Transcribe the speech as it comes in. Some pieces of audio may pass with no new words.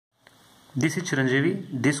This is Chiranjeevi.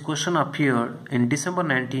 This question appeared in December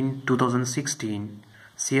 19, 2016,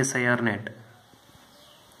 CSIR net.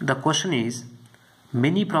 The question is,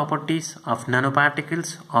 many properties of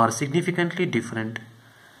nanoparticles are significantly different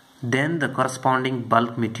than the corresponding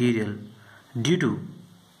bulk material due to,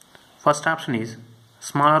 first option is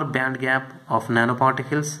smaller band gap of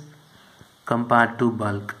nanoparticles compared to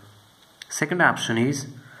bulk. Second option is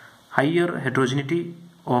higher heterogeneity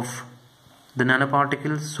of the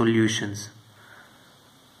nanoparticle solutions.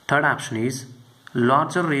 Third option is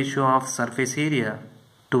larger ratio of surface area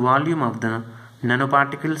to volume of the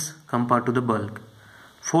nanoparticles compared to the bulk.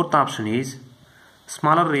 Fourth option is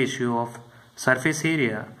smaller ratio of surface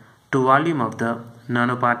area to volume of the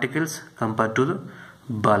nanoparticles compared to the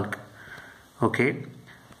bulk. Okay,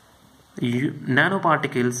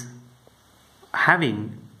 nanoparticles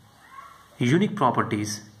having unique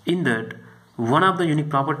properties. In that, one of the unique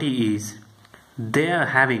property is they are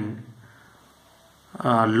having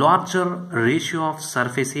a larger ratio of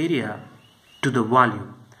surface area to the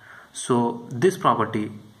volume. So this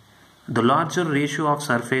property, the larger ratio of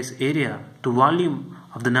surface area to volume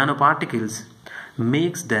of the nanoparticles,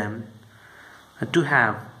 makes them to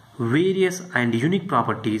have various and unique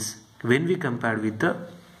properties when we compare with the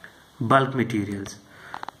bulk materials.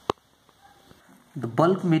 The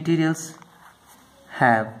bulk materials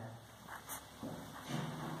have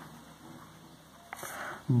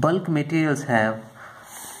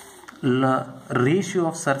ratio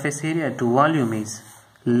of surface area to volume is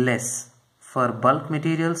less for bulk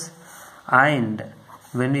materials, and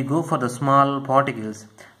when we go for the small particles,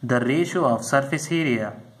 the ratio of surface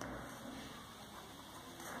area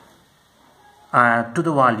to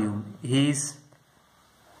the volume is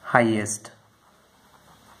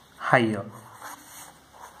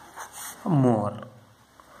more.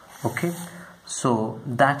 Okay, so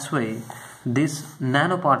that's why these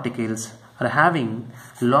nanoparticles are having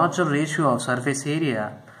larger ratio of surface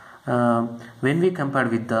area when we compare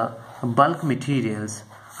with the bulk materials,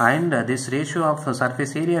 and this ratio of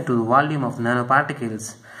surface area to the volume of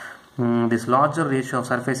nanoparticles, this larger ratio of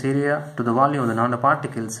surface area to the volume of the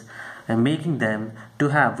nanoparticles, making them to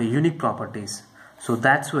have unique properties. So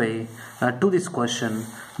that's why to this question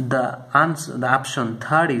the answer, the option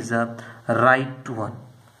third is the right one.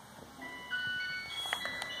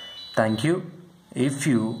 Thank you. If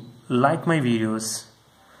you like my videos,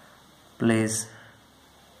 please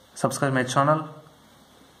subscribe my channel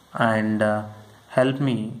and help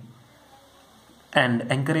me and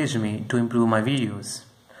encourage me to improve my videos,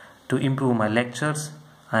 to improve my lectures,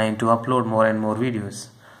 and to upload more and more videos.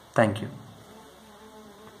 Thank you.